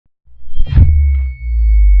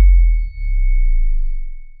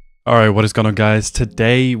Alright, what is going on, guys?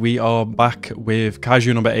 Today we are back with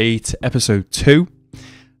Kaiju number 8, episode 2.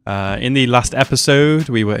 In the last episode,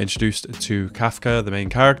 we were introduced to Kafka, the main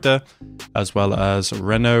character, as well as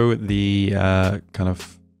Reno, the kind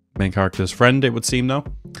of main character's friend, it would seem now.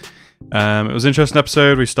 It was an interesting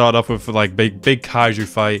episode. We started off with like big Kaiju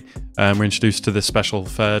fight. We're introduced to this special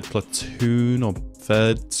third platoon or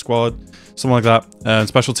third squad, something like that.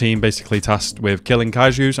 Special team basically tasked with killing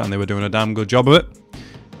Kaijus, and they were doing a damn good job of it.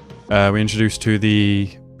 We introduced to the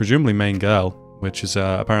presumably main girl, which is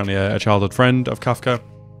apparently a childhood friend of Kafka.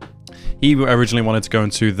 He originally wanted to go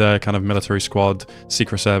into the kind of military squad,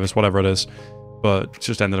 secret service, whatever it is, but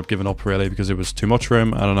just ended up giving up really because it was too much for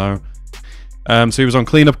him. I don't know. So he was on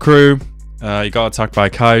cleanup crew. He got attacked by a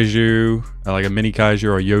Kaiju, like a mini Kaiju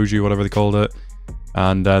or a Yoju, whatever they called it.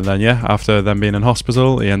 And then yeah, after them being in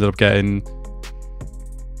hospital, he ended up getting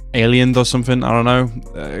aliened or something, I don't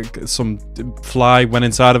know. Some fly went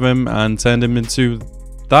inside of him and turned him into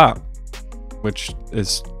that, which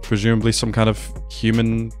is presumably some kind of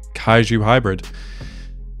human Kaiju hybrid.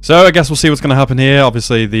 So I guess we'll see what's going to happen here.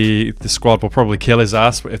 Obviously the squad will probably kill his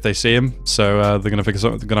ass if they see him, so they're going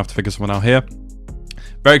to have to figure something out here.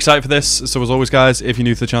 Very excited for this. So as always, guys, if you're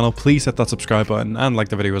new to the channel, please hit that subscribe button and like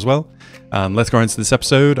the video as well. Let's go into this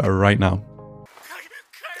episode right now.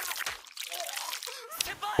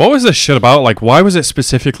 What was this shit about? Like, why was it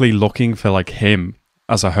specifically looking for, like, him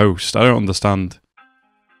as a host? I don't understand.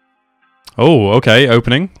 Oh, okay,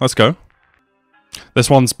 opening. Let's go. This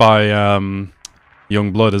one's by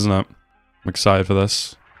Young Blood, isn't it? I'm excited for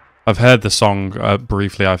this. I've heard the song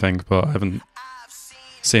briefly, I think, but I haven't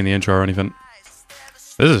seen the intro or anything.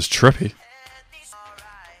 This is trippy.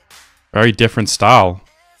 Very different style.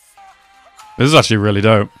 This is actually really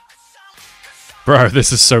dope. Bro,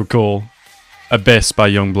 this is so cool. Abyss by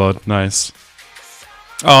Youngblood. Nice.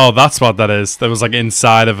 Oh, that's what that is. That was like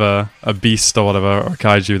inside of a beast or whatever, or a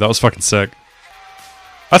kaiju. That was fucking sick.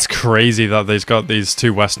 That's crazy that they've got these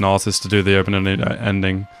two Western artists to do the opening and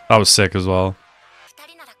ending. That was sick as well.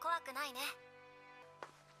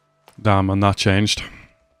 Damn, and that changed.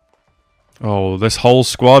 Oh, this whole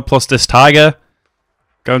squad plus this tiger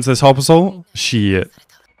going to this hospital? Shit.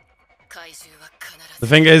 The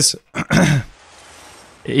thing is...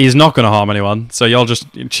 he's not going to harm anyone, so y'all just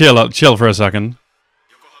chill for a second.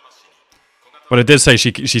 But it did say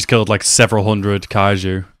she's killed like several hundred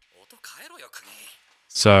Kaiju.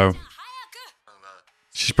 So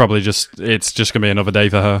she's probably it's just going to be another day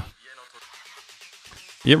for her.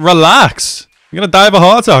 Yeah, relax! You're going to die of a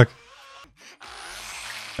heart attack.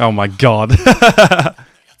 Oh my god.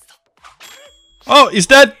 Oh, he's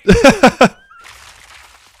dead!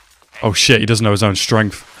 Oh shit, he doesn't know his own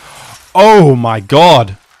strength. Oh my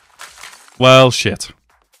god. Well, shit.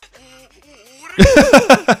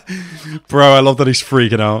 Bro, I love that he's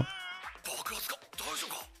freaking out.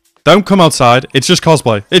 Don't come outside. It's just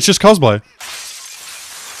cosplay. It's just cosplay.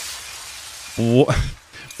 What?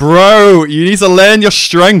 Bro, you need to learn your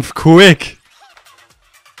strength quick.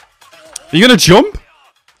 Are you gonna jump?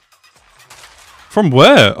 From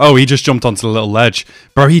where? Oh, he just jumped onto the little ledge.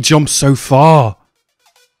 Bro, he jumped so far.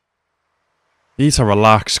 You need to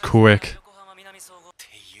relax quick.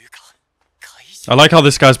 I like how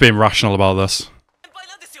this guy's being rational about this.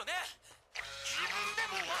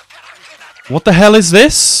 What the hell is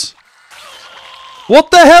this? What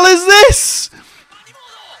the hell is this?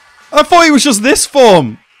 I thought he was just this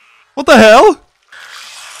form. What the hell?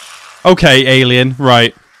 Okay, alien.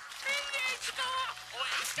 Right.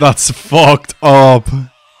 That's fucked up.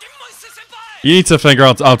 You need to figure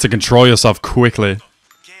out how to control yourself quickly.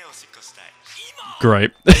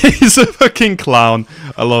 Great. He's a fucking clown.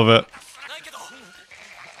 I love it.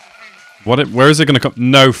 Where is it gonna come?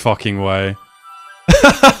 No fucking way.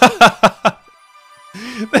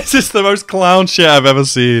 This is the most clown shit I've ever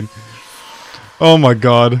seen. Oh my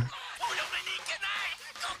god.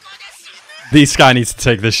 This guy needs to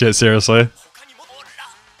take this shit seriously.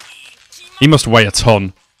 He must weigh a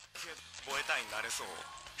ton.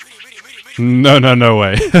 No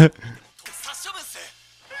way.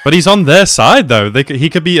 But he's on their side, though. He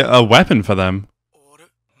could be a weapon for them.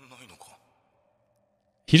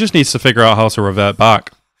 He just needs to figure out how to revert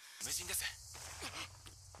back.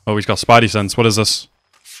 Oh, he's got Spidey sense. What is this?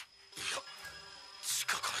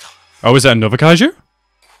 Oh, is that another Kaiju?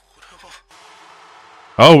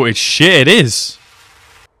 Oh, it's shit, it is.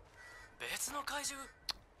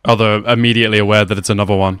 Oh, they're immediately aware that it's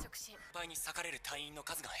another one.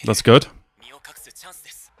 That's good.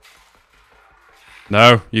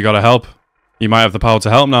 No, you gotta help. You might have the power to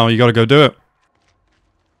help now. You gotta go do it.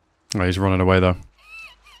 Oh, he's running away, though.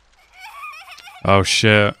 Oh,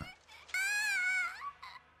 shit.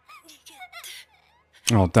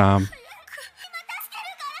 Oh, damn.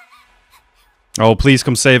 Oh, please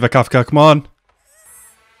come save her, Kafka. Come on.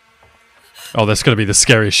 Oh, that's gonna be the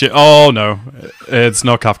scariest shit. Oh, no. It's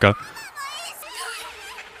not Kafka.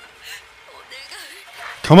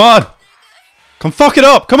 Come on! Come fuck it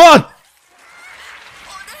up! Come on!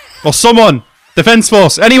 Or someone! Defense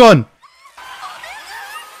force! Anyone!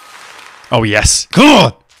 Oh, yes. Come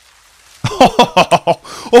on!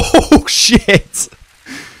 Oh, shit!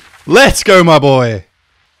 Let's go, my boy!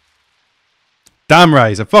 Damn right,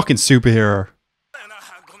 he's a fucking superhero.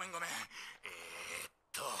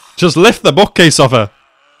 Just lift the bookcase off her.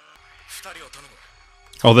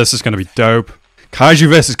 Oh, this is gonna be dope. Kaiju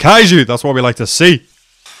versus Kaiju! That's what we like to see.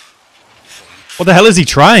 What the hell is he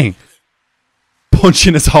trying?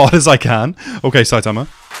 Punching as hard as I can. Okay, Saitama.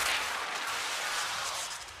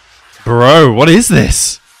 Bro, what is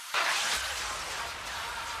this?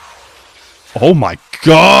 Oh my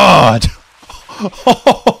god!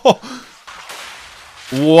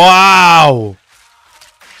 Wow!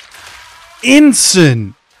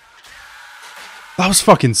 Instant! That was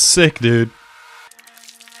fucking sick, dude.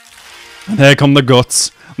 And here come the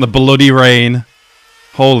guts. And the bloody rain.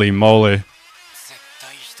 Holy moly.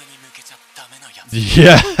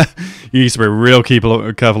 Yeah. You used to be real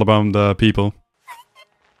careful about people.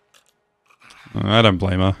 I don't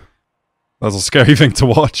blame her. That's a scary thing to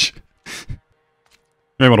watch. You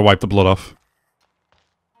may want to wipe the blood off.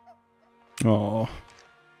 Oh.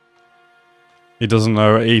 He doesn't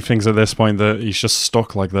know. He thinks at this point that he's just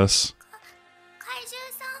stuck like this.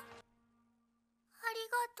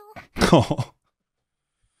 Oh.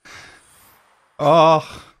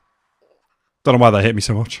 Oh. Don't know why that hit me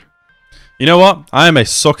so much. You know what? I am a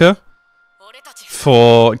sucker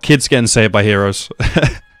for kids getting saved by heroes.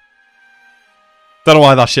 Don't know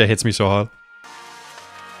why that shit hits me so hard.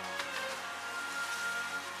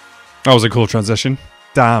 That was a cool transition.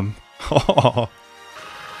 Damn.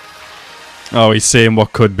 Oh, he's seeing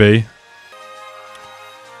what could be.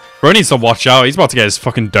 Bro needs to watch out. He's about to get his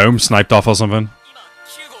fucking dome sniped off or something.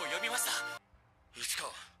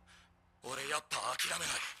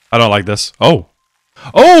 I don't like this. Oh.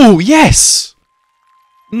 Oh, yes!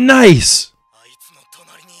 Nice!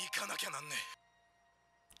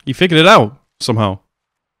 He figured it out, somehow.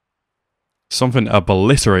 Something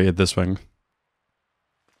obliterated this thing.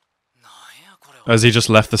 Has he just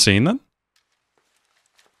left the scene then?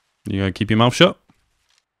 You gonna keep your mouth shut?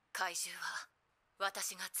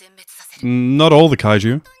 Not all the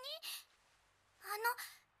kaiju.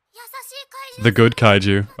 The good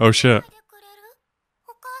kaiju. Oh shit.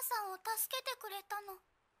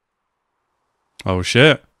 Oh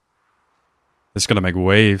shit. It's gonna make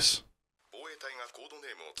waves.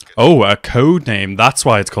 Oh, a code name. That's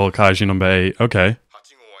why it's called Kaiju number 8. Okay.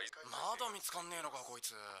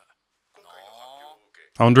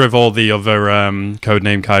 I wonder if all the other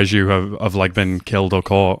codename Kaiju have like been killed or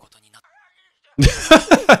caught.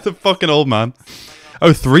 The fucking old man.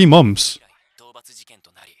 Oh, 3 months.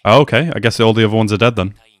 Oh, okay. I guess all the other ones are dead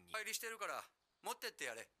then.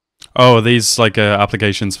 Oh, are these like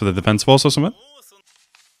applications for the defense force or something?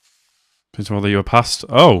 Please tell me that you were passed.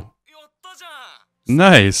 Oh.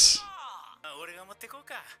 Nice.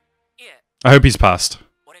 I hope he's passed.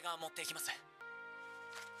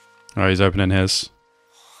 Oh, he's opening his.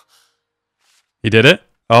 He did it?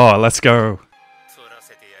 Oh, let's go.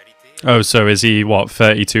 Oh, so is he, what,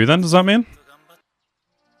 32 then, does that mean?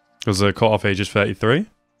 Because the cut-off age is 33?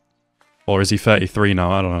 Or is he 33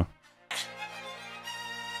 now? I don't know.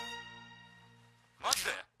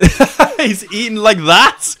 He's eating like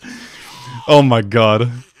that? Oh my god.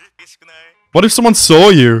 What if someone saw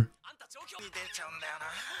you?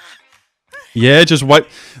 Yeah, just wipe...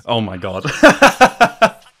 Oh my god.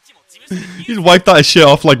 He's wiped that shit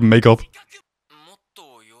off like makeup.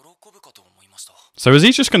 So is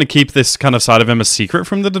he just going to keep this kind of side of him a secret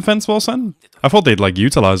from the defense force then? I thought they'd like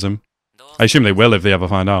utilize him. I assume they will if they ever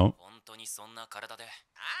find out.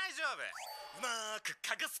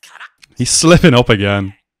 He's slipping up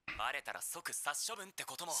again.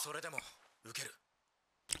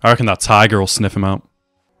 I reckon that tiger will sniff him out.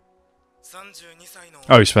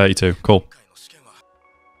 Oh, he's 32. Cool.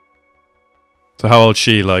 So how old is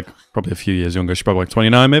she? Like, probably a few years younger. She's probably like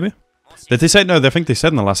 29 maybe? Did they say? No, I think they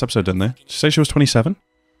said in the last episode, didn't they? Did she say she was 27?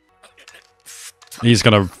 He's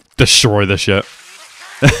gonna destroy this shit.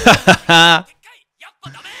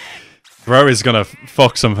 Bro is gonna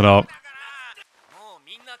fuck something up.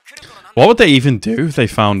 What would they even do if they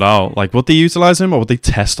found out? Like, would they utilize him or would they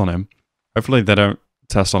test on him? Hopefully they don't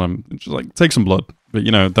test on him. Just like, take some blood. But,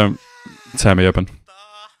 you know, don't tear me open.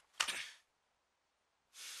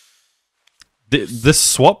 This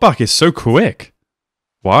swap back is so quick.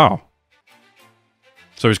 Wow.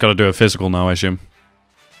 So he's got to do a physical now, I assume.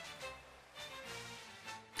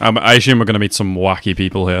 I assume we're going to meet some wacky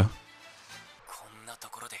people here.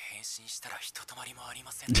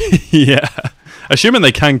 Yeah. Assuming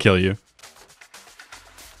they can kill you.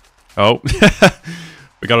 Oh.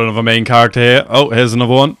 We got another main character here. Oh, here's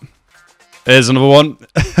another one. Here's another one.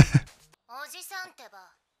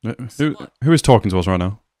 Who is talking to us right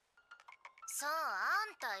now?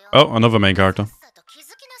 Oh, another main character.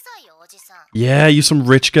 Yeah, you some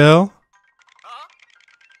rich girl.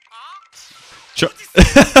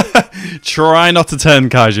 Try not to turn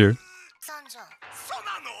Kaiju.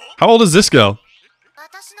 How old is this girl?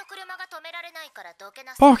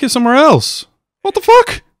 Park it somewhere else. What the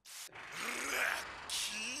fuck?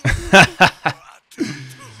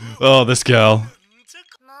 Oh, this girl.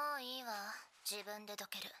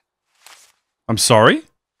 I'm sorry?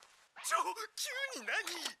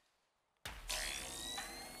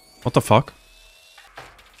 What the fuck?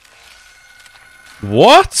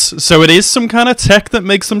 What? So it is some kind of tech that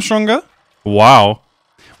makes them stronger? Wow.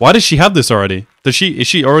 Why does she have this already? Is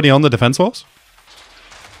she already on the defense force?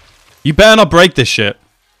 You better not break this shit.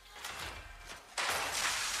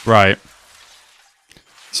 Right.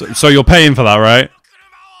 So you're paying for that, right?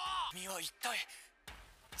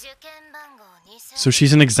 So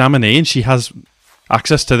she's an examinee and she has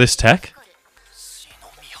access to this tech?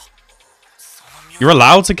 You're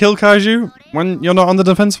allowed to kill Kaiju when you're not on the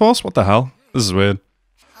defense force? What the hell? This is weird.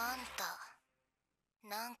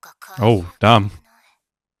 Oh, damn.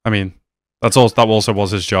 I mean, that also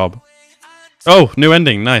was his job. Oh, new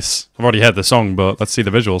ending. Nice. I've already heard the song, but let's see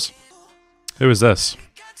the visuals. Who is this?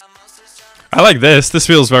 I like this. This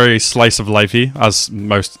feels very slice of lifey, as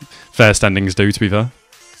most first endings do, to be fair.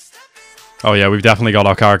 Oh yeah, we've definitely got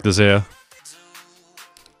our characters here.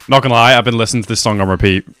 Not gonna lie, I've been listening to this song on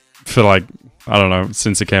repeat for like, I don't know,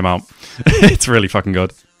 since it came out. It's really fucking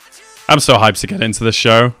good. I'm so hyped to get into this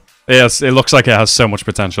show. Yes, it looks like it has so much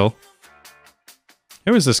potential.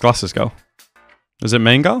 Who is this glasses girl? Is it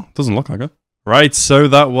main girl? Doesn't look like it. Right, so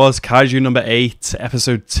that was Kaiju number 8,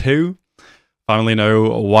 episode 2. Finally know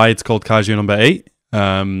why it's called Kaiju number 8.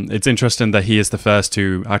 It's interesting that he is the first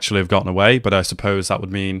to actually have gotten away, but I suppose that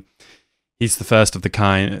would mean he's the first of the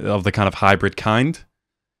kind of hybrid kind.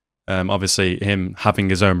 Obviously, him having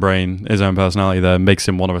his own brain, his own personality there makes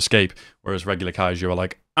him want to escape, whereas regular Kaiju are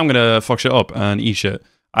like, I'm gonna fuck shit up and eat shit.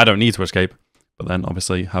 I don't need to escape, but then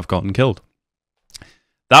obviously have gotten killed.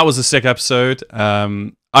 That was a sick episode.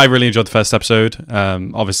 I really enjoyed the first episode,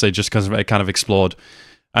 obviously just because it kind of explored.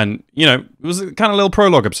 And, you know, it was a kind of little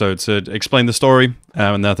prologue episode to explain the story.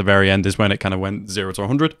 And then at the very end is when it kind of went 0 to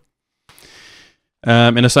 100.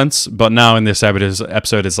 In a sense. But now in this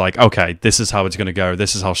episode, it's like, okay, this is how it's going to go.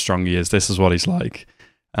 This is how strong he is. This is what he's like.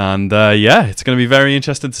 And yeah, it's going to be very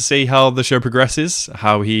interesting to see how the show progresses,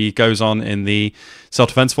 how he goes on in the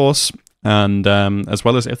self-defense force, and as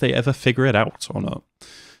well as if they ever figure it out or not.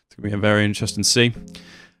 It's going to be very interesting to see.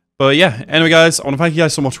 But yeah, anyway guys, I want to thank you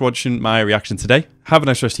guys so much for watching my reaction today. Have a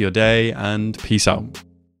nice rest of your day, and peace out.